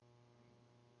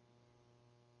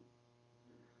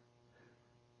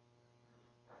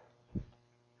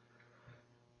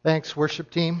Thanks,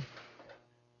 worship team.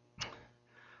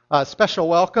 Special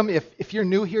welcome. If you're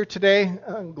new here today,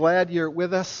 I'm glad you're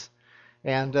with us.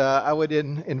 And I would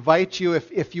invite you,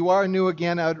 if you are new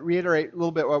again, I would reiterate a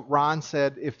little bit what Ron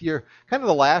said. If you're kind of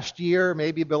the last year,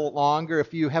 maybe a bit longer,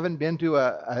 if you haven't been to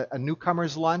a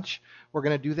newcomer's lunch, we're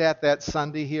going to do that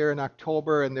Sunday here in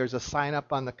October, and there's a sign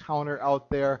up on the counter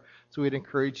out there. So we'd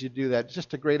encourage you to do that. It's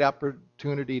just a great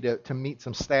opportunity to meet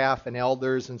some staff and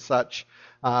elders and such.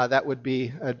 That would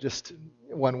be just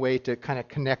one way to kind of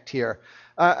connect here.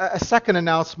 A second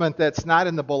announcement that's not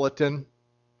in the bulletin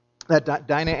that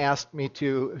Dinah asked me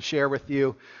to share with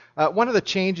you. One of the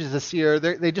changes this year,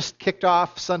 they just kicked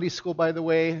off Sunday school, by the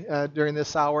way, during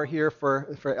this hour here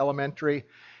for elementary.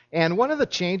 And one of the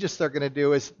changes they're going to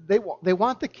do is they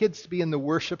want the kids to be in the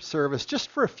worship service just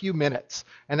for a few minutes.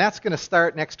 And that's going to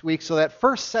start next week. So that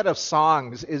first set of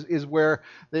songs is where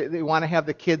they want to have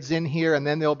the kids in here, and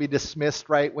then they'll be dismissed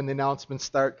right when the announcements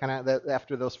start, kind of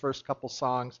after those first couple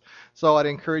songs. So I'd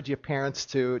encourage you parents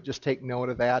to just take note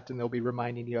of that, and they'll be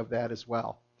reminding you of that as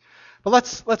well. But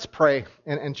let's pray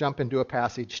and jump into a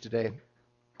passage today.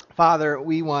 Father,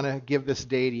 we want to give this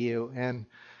day to you, and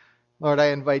Lord, I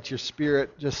invite your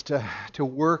Spirit just to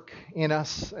work in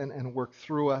us and work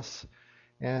through us.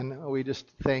 And we just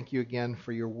thank you again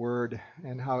for your word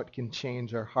and how it can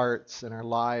change our hearts and our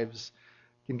lives,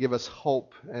 can give us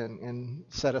hope and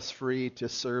set us free to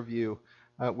serve you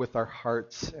with our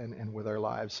hearts and with our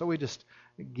lives. So we just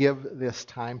give this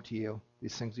time to you.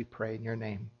 These things we pray in your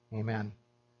name. Amen.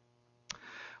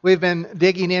 We've been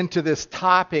digging into this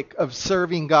topic of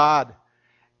serving God.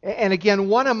 And again,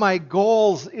 one of my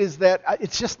goals is that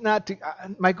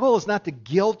my goal is not to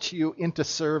guilt you into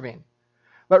serving.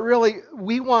 But really,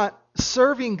 we want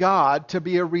serving God to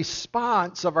be a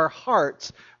response of our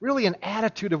hearts, really an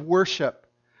attitude of worship,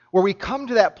 where we come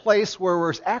to that place where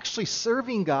we're actually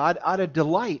serving God out of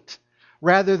delight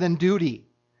rather than duty.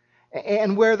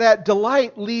 And where that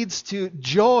delight leads to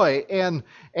joy and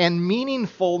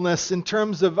meaningfulness in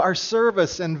terms of our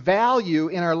service and value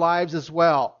in our lives as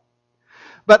well.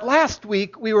 But last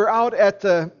week we were out at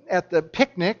the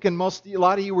picnic, and a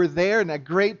lot of you were there, and a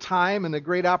great time and a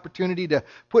great opportunity to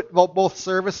put both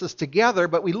services together.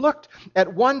 But we looked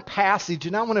at one passage,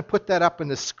 and I want to put that up on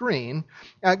the screen,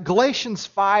 Galatians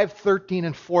 5:13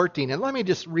 and 14. And let me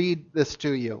just read this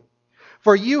to you.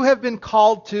 For you have been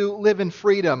called to live in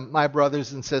freedom, my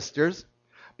brothers and sisters,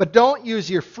 but don't use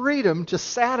your freedom to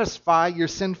satisfy your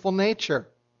sinful nature.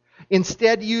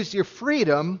 Instead, use your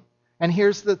freedom, and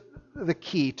here's the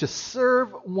key, to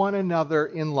serve one another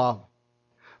in love.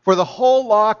 For the whole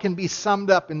law can be summed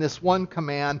up in this one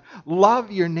command: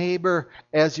 love your neighbor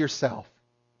as yourself.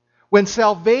 When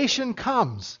salvation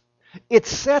comes, it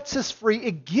sets us free.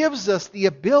 It gives us the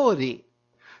ability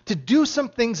to do some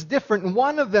things different. And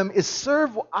one of them is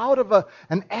serve out of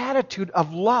an attitude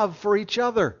of love for each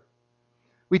other.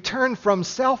 We turn from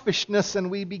selfishness and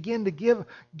we begin to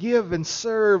give and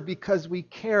serve because we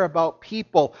care about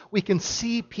people. We can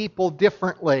see people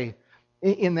differently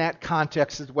in that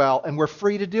context as well, and we're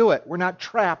free to do it. We're not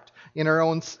trapped in our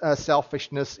own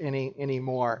selfishness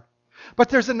anymore. But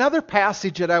there's another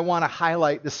passage that I want to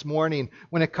highlight this morning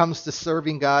when it comes to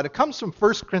serving God. It comes from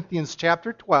 1 Corinthians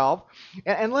chapter 12.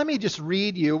 And let me just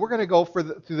read you. We're going to go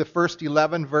through the first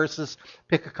 11 verses,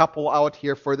 pick a couple out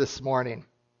here for this morning.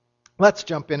 Let's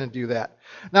jump in and do that.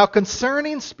 Now,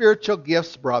 concerning spiritual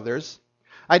gifts, brothers,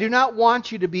 I do not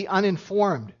want you to be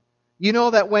uninformed. You know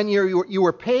that when you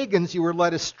were pagans, you were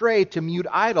led astray to mute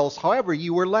idols, however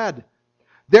you were led.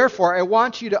 Therefore, I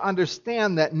want you to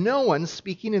understand that no one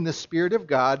speaking in the Spirit of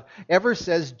God ever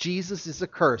says Jesus is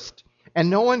accursed, and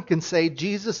no one can say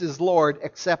Jesus is Lord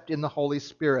except in the Holy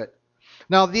Spirit.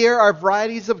 Now, there are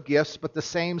varieties of gifts, but the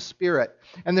same Spirit.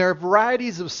 And there are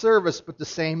varieties of service, but the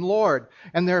same Lord.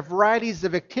 And there are varieties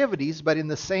of activities, but in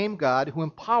the same God who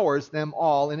empowers them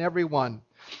all and everyone.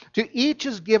 To each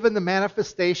is given the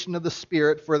manifestation of the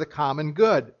Spirit for the common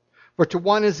good. For to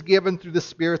one is given through the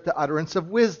Spirit the utterance of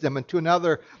wisdom, and to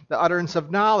another the utterance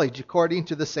of knowledge according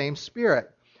to the same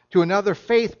Spirit. To another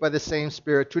faith by the same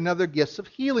Spirit, to another gifts of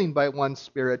healing by one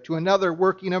Spirit, to another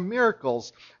working of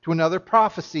miracles, to another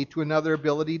prophecy, to another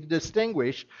ability to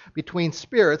distinguish between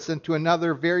spirits, and to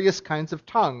another various kinds of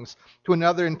tongues, to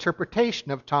another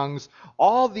interpretation of tongues,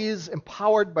 all these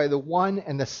empowered by the one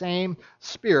and the same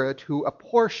Spirit who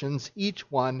apportions each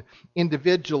one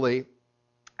individually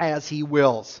as he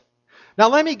wills. Now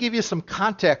let me give you some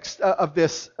context of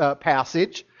this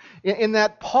passage. In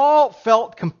that Paul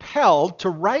felt compelled to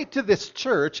write to this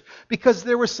church because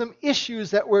there were some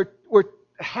issues that were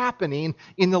happening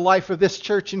in the life of this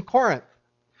church in Corinth.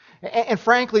 And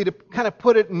frankly, to kind of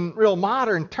put it in real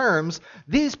modern terms,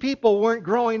 these people weren't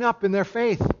growing up in their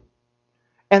faith.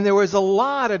 And there was a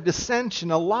lot of dissension,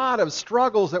 a lot of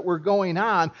struggles that were going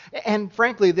on. And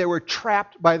frankly, they were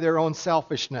trapped by their own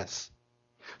selfishness.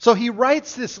 So he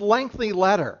writes this lengthy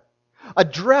letter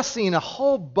addressing a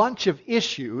whole bunch of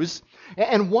issues.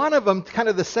 And one of them, kind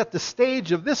of to set the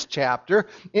stage of this chapter,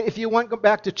 if you went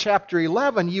back to chapter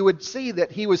 11, you would see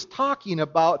that he was talking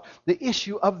about the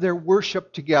issue of their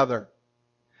worship together.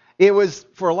 It was,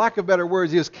 for lack of better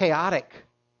words, it was chaotic.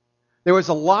 There was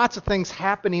lots of things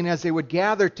happening as they would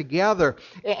gather together.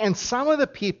 And some of the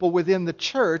people within the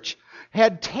church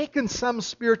had taken some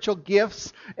spiritual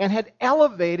gifts and had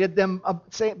elevated them,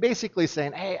 basically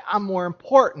saying, hey, I'm more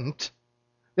important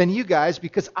than you guys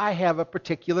because I have a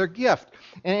particular gift.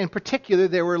 And in particular,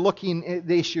 they were looking at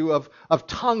the issue of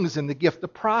tongues and the gift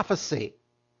of prophecy.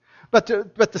 But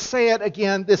to say it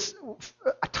again, this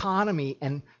autonomy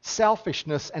and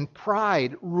selfishness and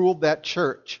pride ruled that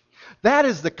church. That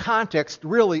is the context,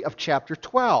 really, of chapter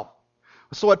 12.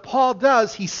 So what Paul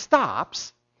does, he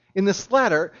stops in this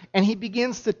letter, and he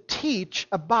begins to teach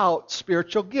about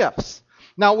spiritual gifts.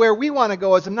 Now, where we want to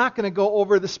go is I'm not going to go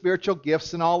over the spiritual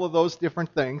gifts and all of those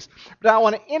different things, but I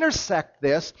want to intersect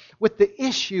this with the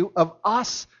issue of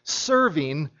us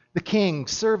serving the King,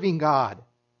 serving God.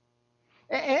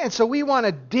 And so we want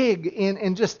to dig in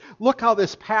and just look how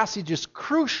this passage is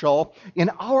crucial in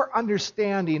our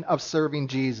understanding of serving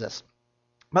Jesus.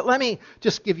 But let me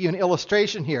just give you an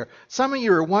illustration here. Some of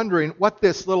you are wondering what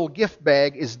this little gift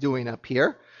bag is doing up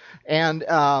here. And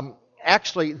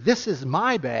actually, this is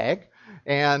my bag.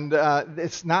 And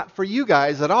it's not for you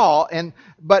guys at all.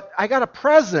 But I got a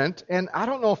present, and I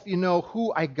don't know if you know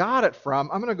who I got it from.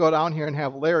 I'm going to go down here and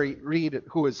have Larry read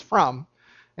who it's from.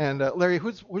 And Larry,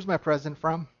 who's my present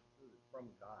from? From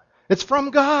God. It's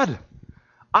from God.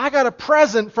 I got a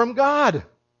present from God.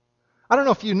 I don't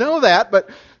know if you know that, but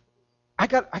I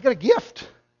got a gift.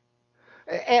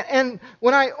 And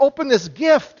when I opened this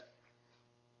gift,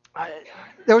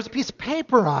 there was a piece of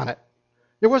paper on it.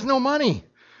 There was no money.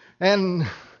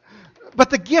 But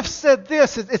the gift said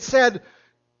this. It said,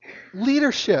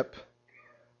 leadership,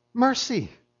 mercy.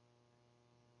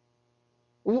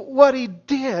 What he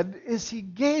did is he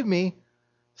gave me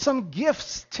some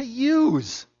gifts to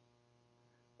use.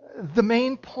 The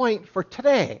main point for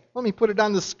today, let me put it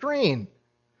on the screen.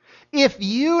 If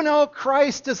you know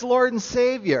Christ as Lord and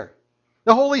Savior,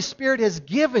 the Holy Spirit has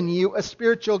given you a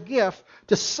spiritual gift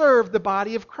to serve the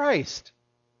body of Christ.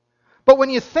 But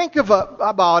when you think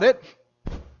about it,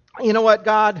 you know what,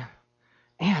 God,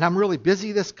 man, I'm really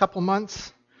busy this couple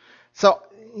months. So,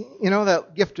 you know,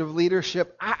 that gift of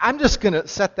leadership, I'm just going to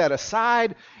set that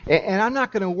aside, and I'm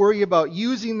not going to worry about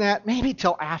using that maybe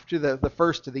till after the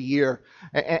first of the year,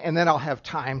 and then I'll have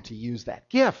time to use that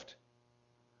gift.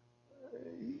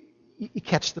 You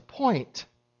catch the point.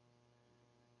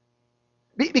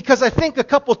 Because I think a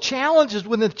couple challenges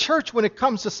within the church when it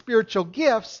comes to spiritual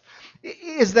gifts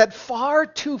is that far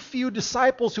too few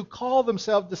disciples who call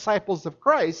themselves disciples of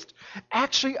Christ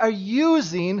actually are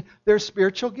using their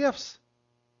spiritual gifts.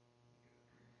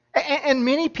 And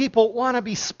many people want to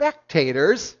be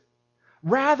spectators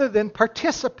rather than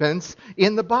participants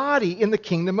in the body, in the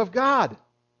kingdom of God.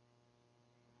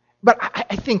 But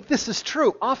I think this is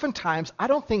true. Oftentimes, I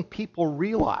don't think people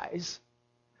realize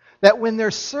that when they're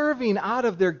serving out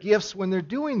of their gifts, when they're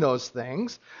doing those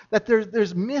things, that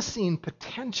there's missing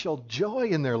potential joy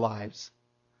in their lives.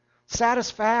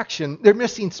 Satisfaction. They're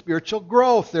missing spiritual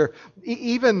growth. They're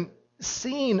even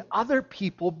seeing other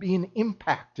people being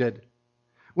impacted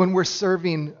when we're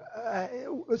serving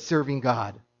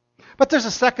God. But there's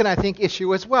a second, I think,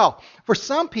 issue as well. For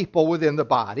some people within the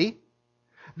body,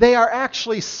 they are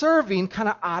actually serving kind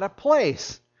of out of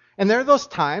place. And there are those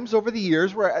times over the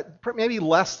years where maybe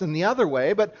less than the other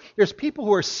way, but there's people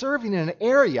who are serving in an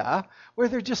area where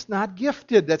they're just not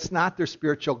gifted. That's not their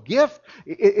spiritual gift.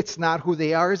 It's not who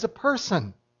they are as a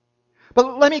person.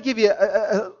 But let me give you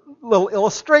a little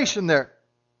illustration there.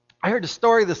 I heard a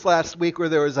story this last week where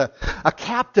there was a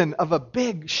captain of a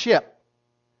big ship.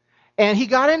 And he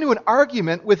got into an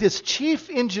argument with his chief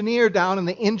engineer down in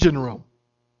the engine room.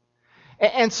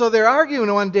 And so they're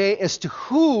arguing one day as to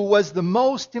who was the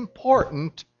most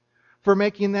important for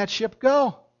making that ship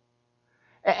go.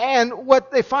 And what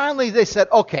they said,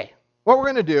 okay, what we're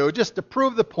going to do, just to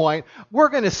prove the point, we're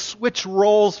going to switch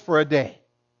roles for a day.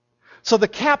 So the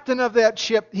captain of that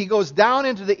ship, he goes down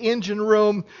into the engine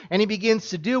room and he begins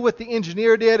to do what the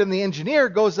engineer did, and the engineer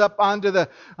goes up onto the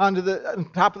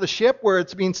top of the ship where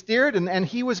it's being steered, and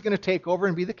he was going to take over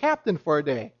and be the captain for a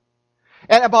day.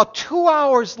 And about 2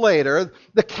 hours later,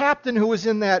 the captain who was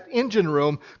in that engine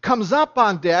room comes up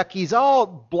on deck. He's all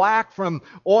black from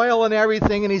oil and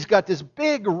everything, and he's got this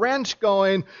big wrench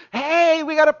going. Hey,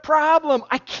 we got a problem.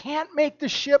 I can't make the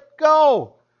ship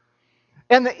go.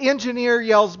 And the engineer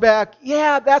yells back,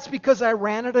 yeah, that's because I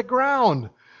ran it aground.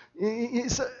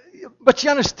 But you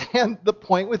understand the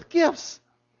point with gifts.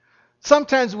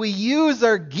 Sometimes we use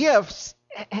our gifts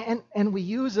and we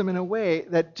use them in a way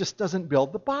that just doesn't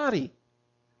build the body.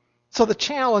 So the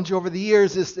challenge over the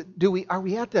years is that are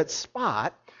we at that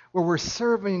spot where we're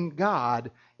serving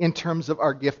God in terms of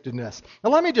our giftedness?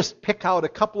 Now let me just pick out a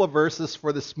couple of verses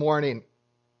for this morning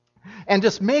and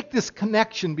just make this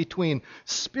connection between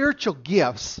spiritual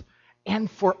gifts and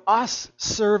for us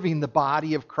serving the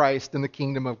body of Christ in the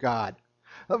kingdom of God.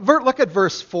 Look at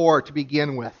verse 4 to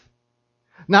begin with.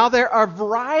 Now there are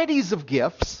varieties of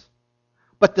gifts,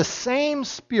 but the same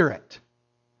Spirit.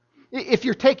 If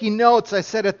you're taking notes, I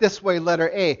said it this way,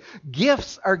 letter A.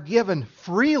 Gifts are given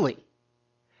freely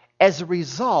as a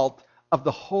result of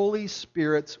the Holy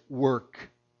Spirit's work.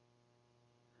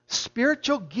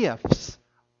 Spiritual gifts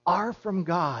are from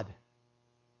God.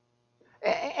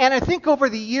 And I think over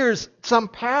the years, some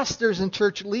pastors and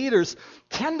church leaders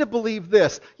tend to believe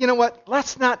this. You know what?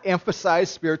 Let's not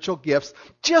emphasize spiritual gifts.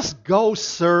 Just go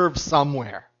serve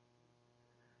somewhere.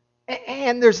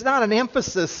 And there's not an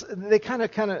emphasis. They kind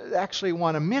of actually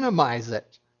want to minimize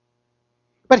it.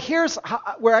 But here's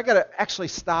where I got to actually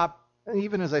stop. And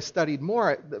even as I studied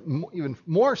more, even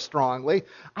more strongly,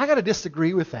 I got to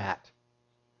disagree with that.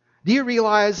 Do you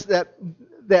realize that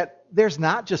there's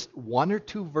not just one or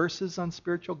two verses on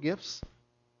spiritual gifts?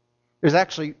 There's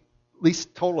actually at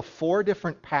least a total of 4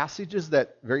 different passages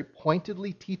that very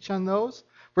pointedly teach on those.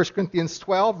 1 Corinthians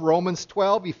 12, Romans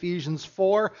 12, Ephesians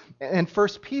 4, and 1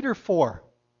 Peter 4.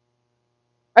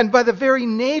 And by the very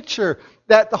nature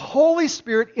that the Holy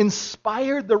Spirit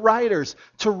inspired the writers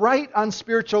to write on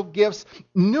spiritual gifts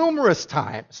numerous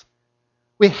times,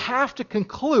 we have to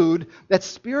conclude that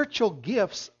spiritual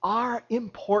gifts are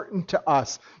important to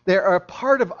us. They are a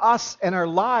part of us and our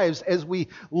lives as we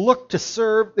look to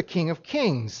serve the King of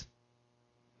Kings.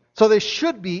 So they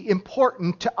should be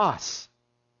important to us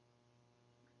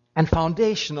and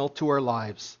foundational to our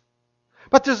lives.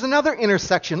 But there's another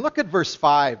intersection. Look at verse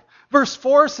 5. Verse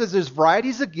 4 says there's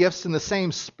varieties of gifts in the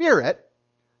same Spirit,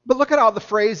 but look at how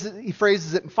he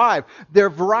phrases it in 5. There are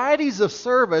varieties of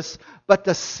service, but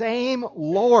the same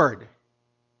Lord.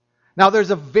 Now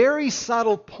there's a very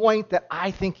subtle point that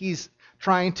I think he's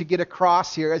trying to get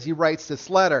across here as he writes this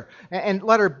letter. And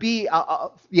letter B,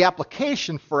 the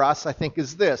application for us, I think,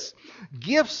 is this.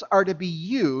 Gifts are to be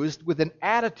used with an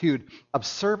attitude of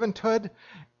servanthood,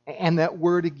 and that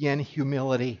word again,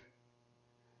 humility.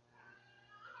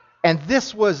 And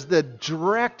this was the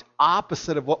direct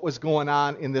opposite of what was going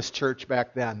on in this church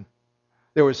back then.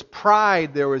 There was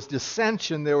pride, there was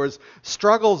dissension, there was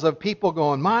struggles of people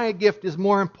going, my gift is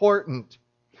more important.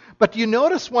 But do you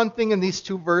notice one thing in these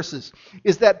 2 verses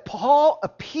is that Paul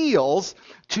appeals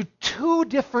to 2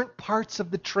 different parts of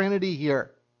the Trinity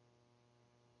here.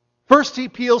 First, he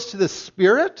appeals to the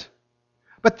Spirit,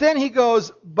 but then he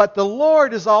goes, but the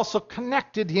Lord is also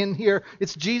connected in here.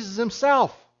 It's Jesus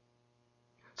himself.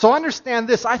 So understand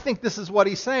this. I think this is what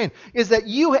he's saying, is that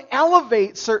you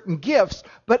elevate certain gifts,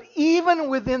 but even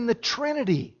within the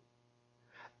Trinity,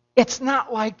 it's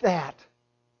not like that.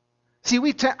 See,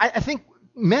 I think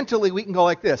mentally we can go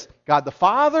like this. God the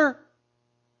Father,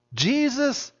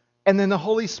 Jesus, and then the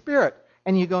Holy Spirit.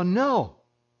 And you go, no.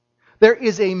 There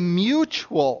is a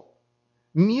mutual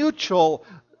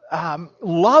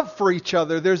love for each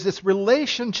other. There's this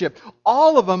relationship.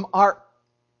 All of them are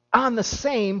on the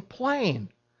same plane.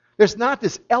 There's not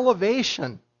this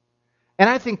elevation. And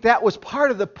I think that was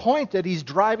part of the point that he's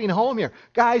driving home here.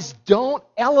 Guys, don't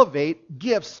elevate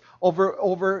gifts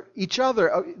over each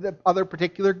other, the other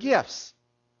particular gifts.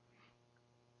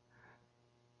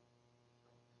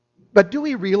 But do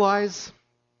we realize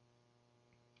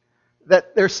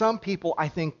that there's some people, I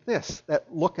think that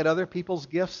look at other people's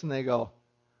gifts and they go,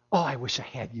 oh, I wish I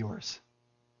had yours.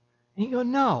 And you go,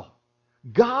 no.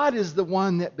 God is the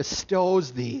one that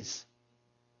bestows these.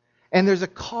 And there's a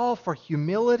call for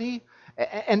humility.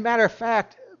 And matter of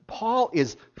fact, Paul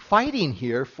is fighting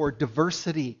here for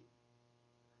diversity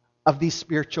of these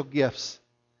spiritual gifts.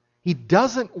 He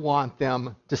doesn't want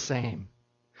them the same.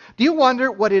 Do you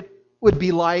wonder what it would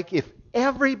be like if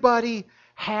everybody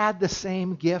had the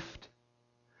same gift?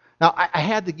 Now, I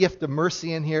had the gift of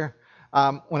mercy in here,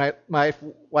 When my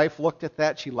wife looked at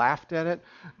that, she laughed at it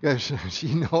because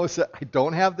she knows that I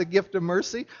don't have the gift of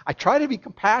mercy. I try to be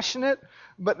compassionate,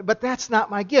 but that's not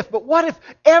my gift. But what if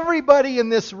everybody in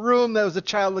this room that was a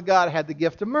child of God had the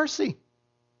gift of mercy?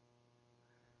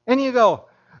 And you go,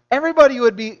 everybody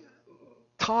would be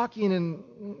talking and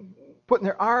putting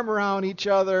their arm around each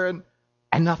other,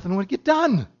 and nothing would get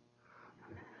done.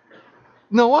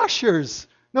 No ushers,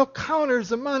 no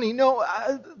counters of money, no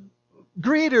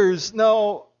greeters,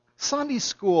 no Sunday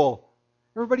school.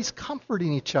 Everybody's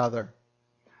comforting each other.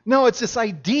 No, it's this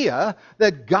idea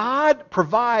that God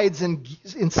provides and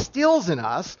instills in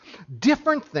us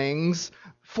different things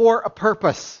for a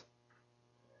purpose.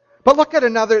 But look at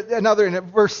another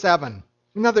in verse 7,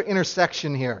 another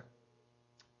intersection here.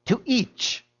 To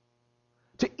each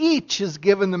is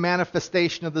given the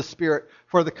manifestation of the Spirit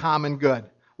for the common good.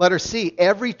 Letter C,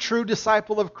 every true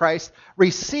disciple of Christ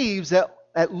receives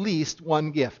at least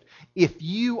one gift. If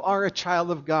you are a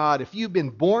child of God, if you've been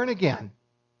born again,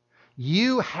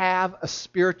 you have a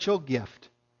spiritual gift,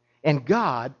 and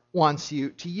God wants you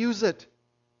to use it.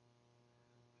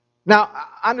 Now,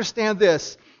 understand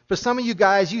this. For some of you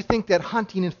guys, you think that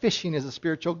hunting and fishing is a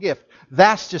spiritual gift.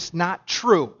 That's just not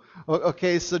true.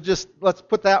 Okay, so just let's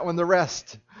put that one to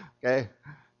rest. Okay?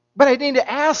 But I need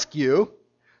to ask you,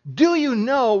 do you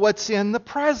know what's in the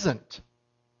present?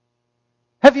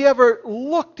 Have you ever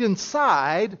looked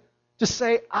inside to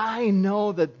say, I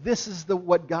know that this is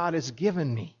what God has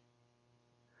given me?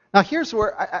 Now here's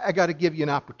where I got to give you an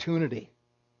opportunity.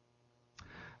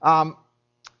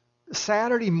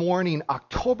 Saturday morning,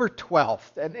 October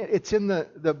 12th, and it's in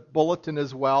the bulletin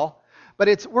as well, but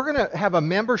we're going to have a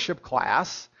membership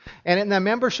class, and in that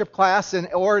membership class,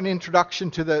 or an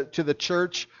introduction to the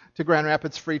church, to Grand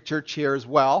Rapids Free Church here as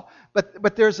well,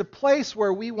 but there's a place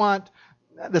where we want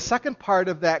the second part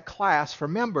of that class for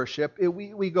membership.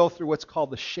 We go through what's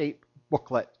called the SHAPE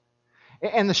booklet.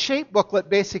 And the SHAPE booklet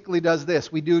basically does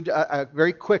this. We do a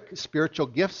very quick spiritual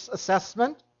gifts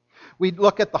assessment. We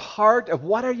look at the heart of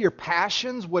what are your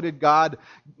passions? What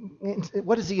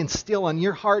does He instill on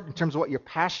your heart in terms of what you're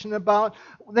passionate about?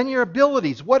 Then your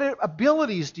abilities. What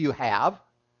abilities do you have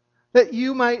that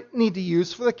you might need to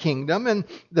use for the kingdom? And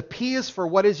the P is for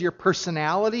what is your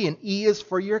personality, and E is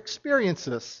for your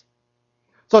experiences.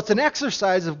 So it's an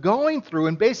exercise of going through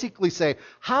and basically say,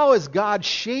 how has God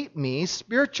shaped me,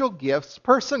 spiritual gifts,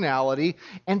 personality,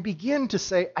 and begin to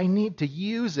say, I need to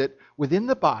use it within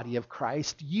the body of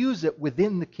Christ, use it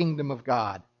within the kingdom of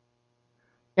God.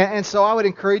 And so I would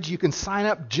encourage you can sign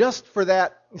up just for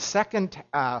that second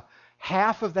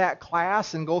half of that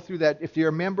class and go through that. If you're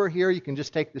a member here, you can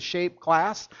just take the SHAPE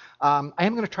class. I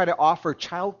am going to try to offer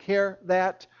childcare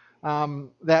that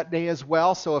day as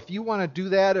well. So if you want to do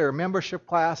that, or a membership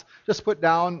class, just put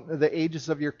down the ages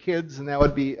of your kids, and that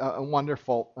would be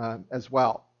wonderful as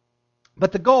well.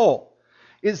 But the goal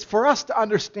is for us to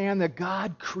understand that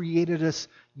God created us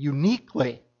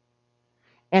uniquely,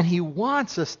 and He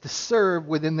wants us to serve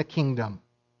within the kingdom.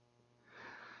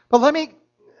 But let me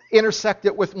intersect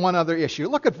it with one other issue.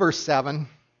 Look at verse 7.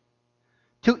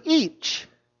 To each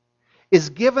is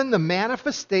given the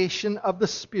manifestation of the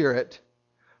Spirit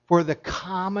for the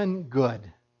common good.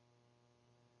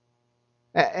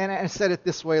 And I said it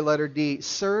this way, letter D.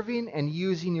 Serving and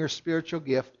using your spiritual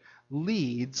gift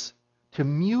leads to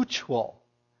mutual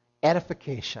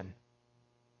edification.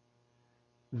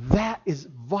 That is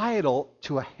vital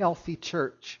to a healthy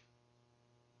church.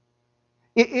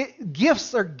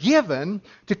 Gifts are given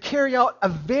to carry out a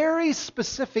very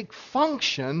specific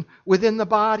function within the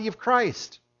body of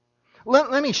Christ.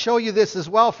 Let me show you this as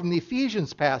well from the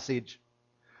Ephesians passage.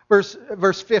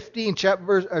 Verse 15,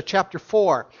 chapter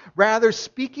 4. Rather,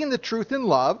 speaking the truth in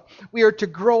love, we are to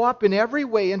grow up in every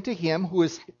way into Him who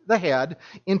is the head,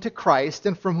 into Christ,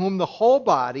 and from whom the whole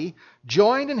body,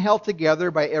 joined and held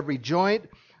together by every joint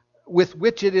with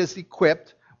which it is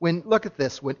equipped, look at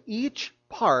this, when each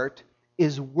part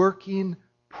is working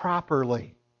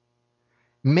properly,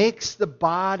 makes the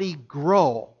body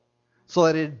grow so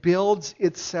that it builds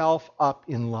itself up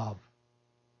in love.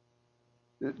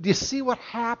 Do you see what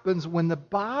happens when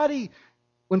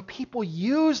when people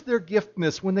use their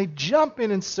giftedness, when they jump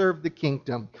in and serve the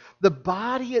kingdom? The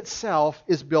body itself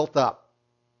is built up.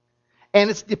 And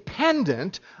it's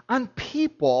dependent on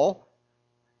people.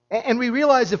 And we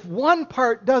realize if one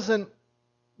part doesn't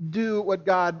do what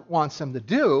God wants them to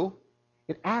do,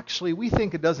 we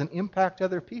think it doesn't impact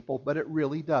other people, but it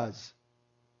really does.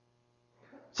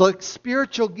 So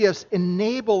spiritual gifts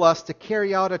enable us to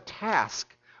carry out a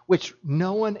task which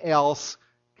no one else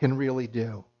can really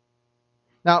do.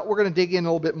 Now, we're going to dig in a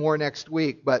little bit more next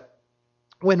week, but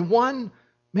when one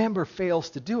member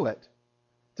fails to do it,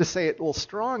 to say it a little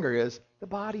stronger, is the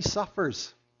body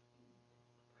suffers.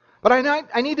 But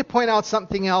I need to point out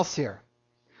something else here.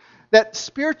 That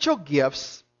spiritual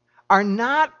gifts are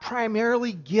not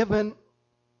primarily given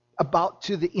about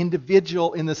to the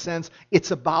individual in the sense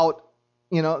it's about,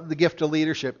 the gift of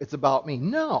leadership. It's about me.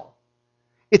 No.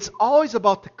 It's always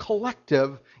about the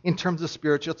collective in terms of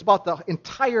spiritual. It's about the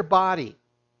entire body.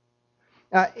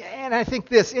 And I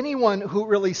think anyone who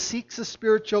really seeks a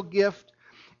spiritual gift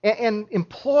and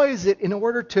employs it in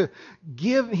order to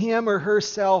give him or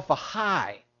herself a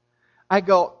high, I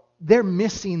go, they're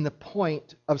missing the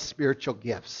point of spiritual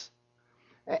gifts.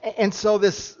 And so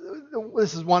this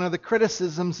is one of the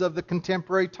criticisms of the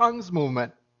contemporary tongues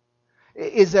movement,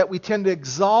 is that we tend to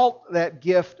exalt that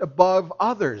gift above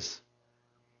others.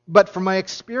 But from my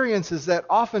experience is that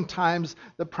oftentimes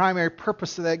the primary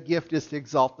purpose of that gift is to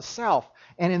exalt the self.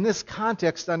 And in this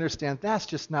context, understand that's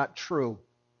just not true.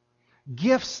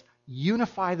 Gifts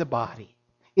unify the body.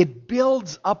 It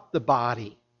builds up the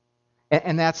body.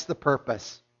 And that's the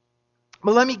purpose.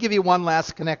 But let me give you one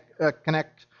last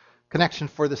connection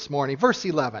for this morning. Verse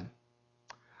 11.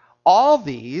 All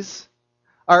these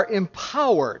are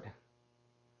empowered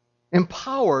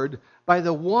by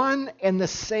the one and the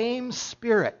same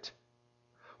Spirit,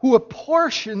 who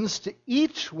apportions to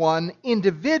each one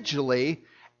individually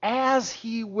as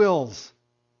he wills.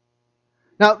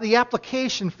 Now, the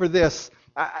application for this,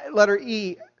 letter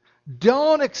E,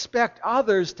 don't expect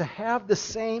others to have the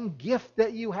same gift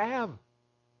that you have.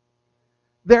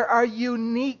 There are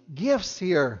unique gifts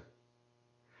here.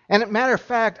 And as a matter of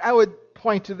fact, I would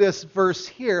point to this verse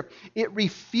here. It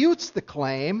refutes the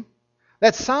claim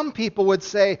that some people would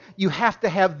say you have to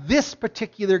have this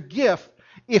particular gift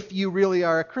if you really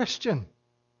are a Christian.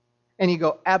 And you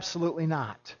go, absolutely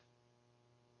not.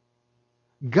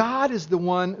 God is the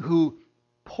one who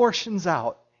portions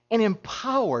out and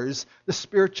empowers the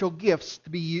spiritual gifts to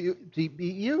be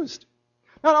used.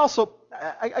 Now, also,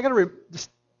 I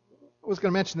was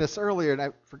going to mention this earlier and I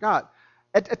forgot.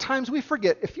 At times we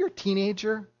forget, if you're a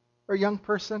teenager or a young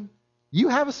person, you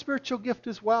have a spiritual gift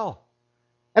as well.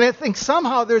 And I think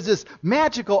somehow there's this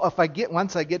magical,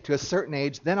 once I get to a certain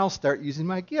age, then I'll start using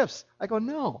my gifts. I go,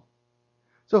 no.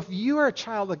 So if you are a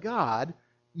child of God,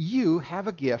 you have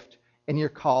a gift and you're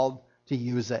called to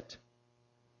use it.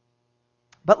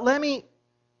 But let me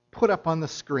put up on the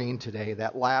screen today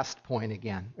that last point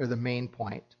again, or the main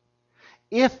point.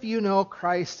 If you know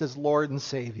Christ as Lord and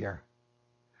Savior,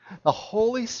 the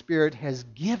Holy Spirit has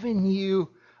given you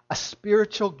a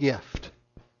spiritual gift.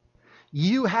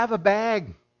 You have a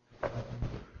bag.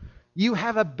 You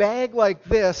have a bag like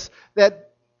this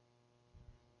that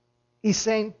He's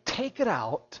saying, take it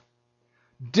out.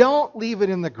 Don't leave it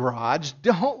in the garage.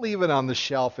 Don't leave it on the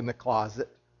shelf in the closet.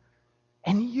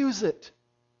 And use it.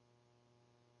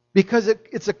 Because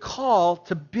it's a call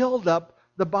to build up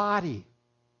the body.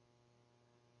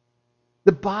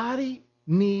 The body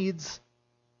needs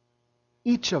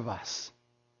each of us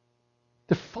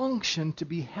to function, to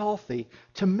be healthy,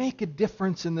 to make a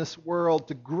difference in this world,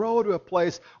 to grow to a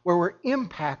place where we're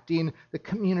impacting the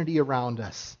community around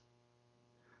us.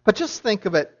 But just think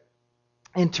of it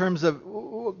in terms of,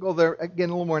 we'll go there again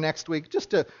a little more next week,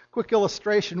 just a quick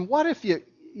illustration. What if you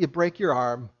break your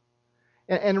arm,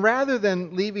 and rather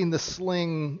than leaving the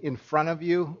sling in front of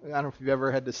you, I don't know if you've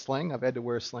ever had to sling, I've had to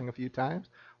wear a sling a few times.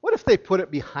 What if they put it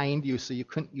behind you so you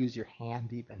couldn't use your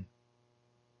hand even?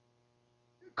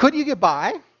 Could you get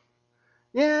by?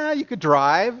 Yeah, you could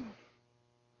drive.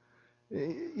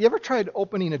 You ever tried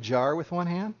opening a jar with one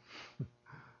hand? It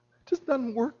just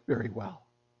doesn't work very well.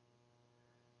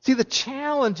 See, the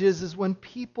challenge is when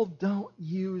people don't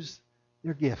use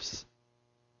their gifts.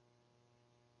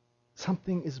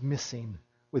 Something is missing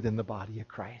within the body of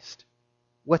Christ.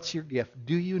 What's your gift?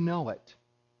 Do you know it?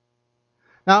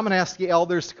 Now I'm going to ask the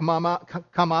elders to come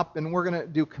up and we're going to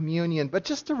do communion. But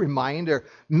just a reminder,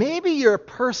 maybe you're a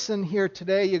person here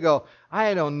today, you go,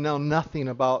 I don't know nothing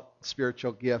about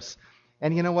spiritual gifts.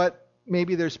 And you know what?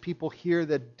 Maybe there's people here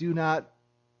that do not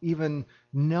even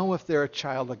know if they're a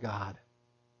child of God.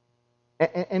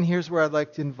 And here's where I'd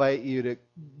like to invite you to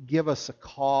give us a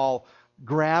call.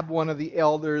 Grab one of the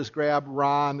elders, grab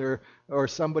Ron or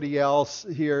somebody else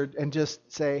here and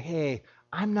just say, hey,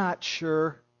 I'm not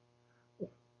sure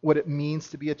what it means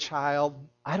to be a child.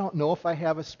 I don't know if I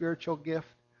have a spiritual gift.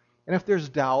 And if there's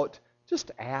doubt, just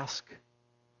ask.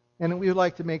 And we would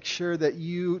like to make sure that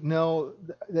you know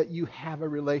that you have a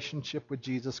relationship with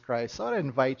Jesus Christ. So I'd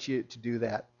invite you to do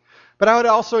that. But I would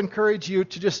also encourage you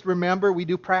to just remember we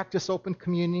do practice open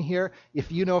communion here.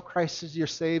 If you know Christ as your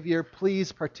Savior,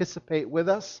 please participate with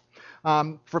us.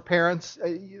 For parents,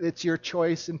 it's your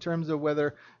choice in terms of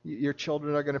whether your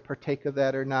children are going to partake of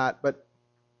that or not. But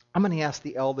I'm going to ask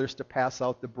the elders to pass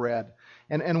out the bread.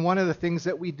 And one of the things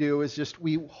that we do is just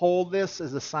we hold this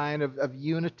as a sign of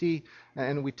unity,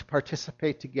 and we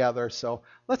participate together. So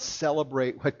let's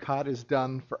celebrate what God has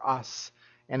done for us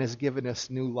and has given us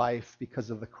new life because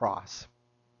of the cross.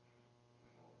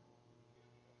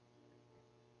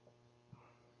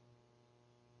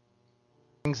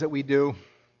 Things that we do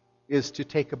is to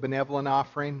take a benevolent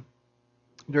offering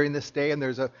during this day, and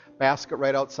there's a basket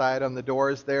right outside on the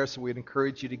doors there, so we'd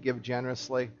encourage you to give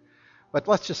generously. But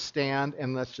let's just stand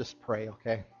and let's just pray,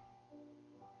 okay?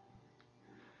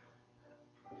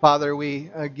 Father,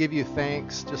 we give you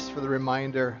thanks just for the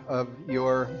reminder of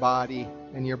your body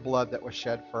and your blood that was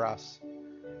shed for us.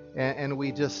 And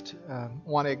we just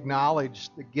want to acknowledge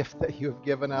the gift that you have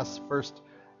given us, first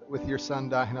with your Son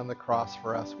dying on the cross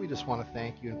for us. We just want to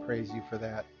thank you and praise you for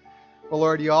that. But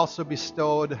Lord, you also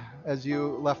bestowed, as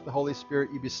you left the Holy Spirit,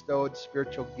 you bestowed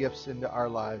spiritual gifts into our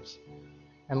lives.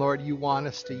 And Lord, you want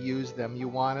us to use them. You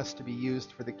want us to be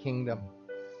used for the kingdom.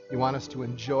 You want us to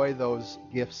enjoy those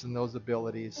gifts and those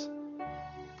abilities.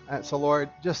 So Lord,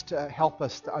 just help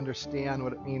us to understand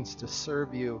what it means to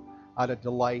serve you out of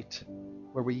delight,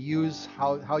 where we use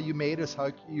how you made us,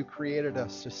 how you created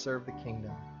us to serve the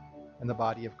kingdom and the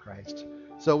body of Christ.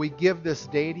 So we give this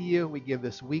day to you, we give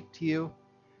this week to you,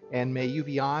 and may you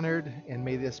be honored, and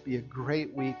may this be a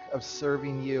great week of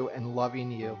serving you and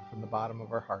loving you from the bottom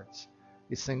of our hearts.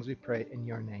 These things we pray in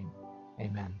your name.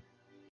 Amen.